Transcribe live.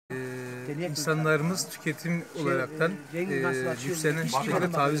insanlarımız tüketim olaraktan yükselen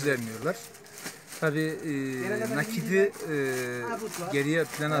şekilde taviz vermiyorlar. Tabii nakidi geriye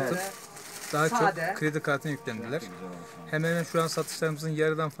plana atıp daha çok kredi kartına yüklendiler. Hemen hemen şu an satışlarımızın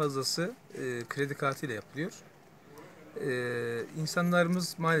yarıdan fazlası kredi kartıyla yapılıyor.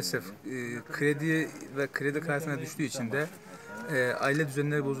 İnsanlarımız maalesef kredi ve kredi kartına düştüğü için de aile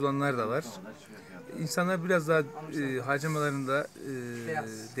düzenleri bozulanlar da var. İnsanlar biraz daha harcamalarında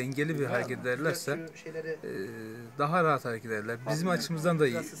dengeli bir hareket ederlerse daha rahat hareket ederler. Bizim açımızdan da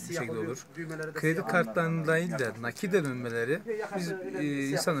iyi bir şekilde olur. Kredi kartlarının değil de nakide dönmeleri biz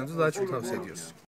insanlarımıza daha çok tavsiye ediyoruz.